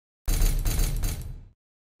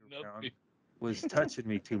around was touching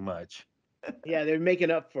me too much. Yeah, they're making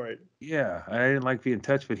up for it. Yeah, I didn't like being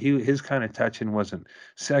touched, but his kind of touching wasn't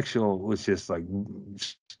sexual. It was just like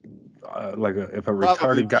if a Probably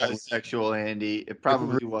retarded guy was sexual, Andy. It if a,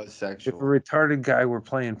 probably was if a sexual. retarded guy were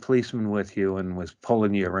playing policeman with you and was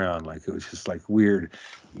pulling you around, like it was just like weird,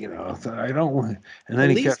 you know. So I don't want. And then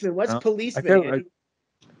he kept, Policeman, what's you know, policeman, Andy?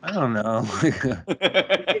 I don't know.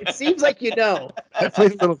 It seems like you know. I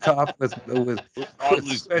played a little cop with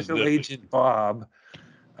Oddly Special specific. Agent Bob.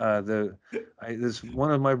 This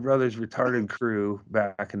one of my brother's retarded crew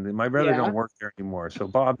back, and my brother Yeah. don't work there anymore. So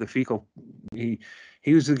Bob, the fecal, he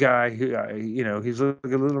he was the guy who he's like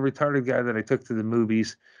a little retarded guy that I took to the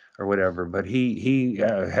movies or whatever. But he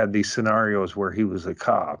had these scenarios where he was a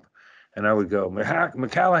cop, and I would go,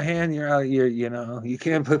 McCallahan, you're out, you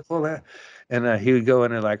can't pull that. And he would go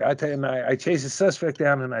in and like, I tell you, and I chased the suspect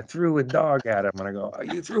down and I threw a dog at him. And I go, oh,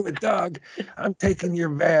 you threw a dog? I'm taking your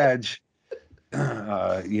badge.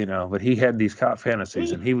 But he had these cop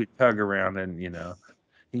fantasies and he would tug around and,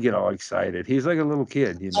 he'd get all excited. He's like a little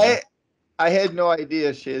kid, I had no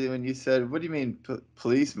idea, Shaylee, when you said, what do you mean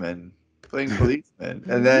policeman? Playing policeman.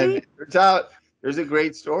 And then it turns out there's a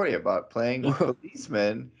great story about playing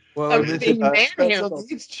policeman. Well,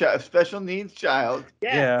 special needs child.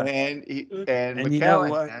 Yeah. And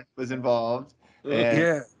McCallahan was involved.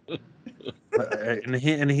 And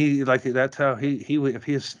and he like that's how he if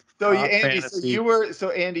he's Andy,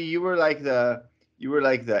 you were like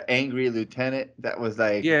the angry lieutenant that was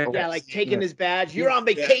like like taking his badge. You're on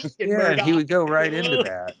vacation. Yeah, and he would go right into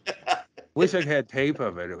that. Wish I had tape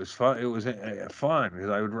of it. It was fun. It was fun because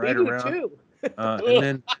I would ride around. Too.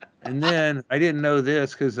 And then I didn't know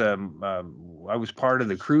this because I was part of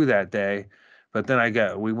the crew that day. But then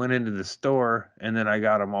we went into the store and then I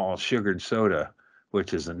got them all sugared soda,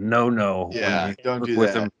 which is a no. Yeah, don't do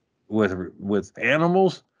that with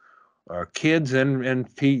animals or kids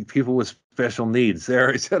and people with special needs.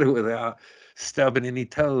 There, I said it without stubbing any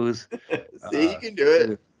toes. See, you can do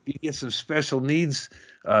it. You get some special needs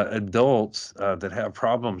adults that have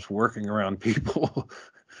problems working around people.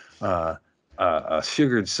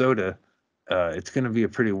 Sugared soda, it's going to be a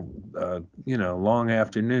pretty, long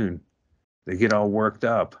afternoon. They get all worked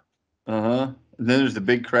up. And then there's the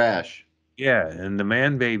big crash. Yeah, and the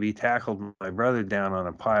man baby tackled my brother down on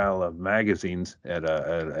a pile of magazines at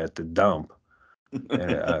the dump.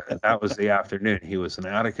 And that was the afternoon. He was an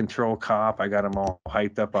out of control cop. I got him all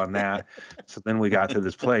hyped up on that. So then we got to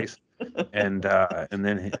this place, and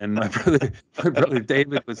my brother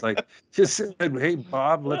David was like, just said, "Hey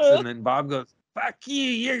Bob, listen." And Bob goes, "Fuck you,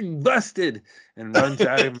 you're busted," and runs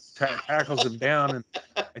at him, tackles him down. And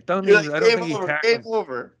I don't think he tackled. Game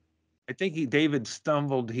over. I think David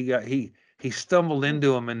stumbled. He stumbled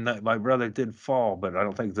into him, and my brother did fall, but I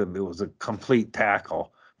don't think that it was a complete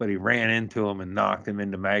tackle. But he ran into him and knocked him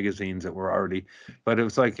into magazines that were already. But it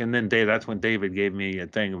was like, and then that's when David gave me a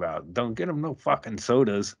thing about don't get him no fucking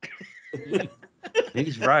sodas.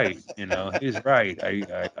 He's right, he's right.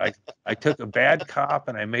 I took a bad cop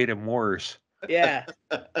and I made him worse. Yeah.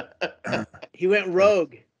 He went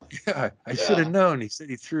rogue. Yeah, I should have known. He said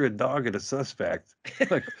he threw a dog at a suspect.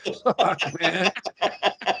 Like, fuck, man.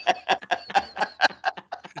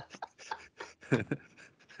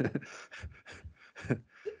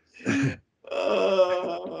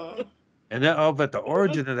 And then, but the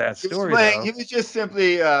origin of that story, he was just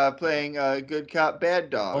simply playing good cop, bad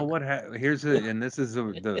dog. Well, and this is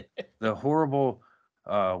the horrible.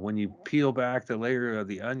 When you peel back the layer of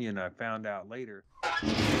the onion, I found out later.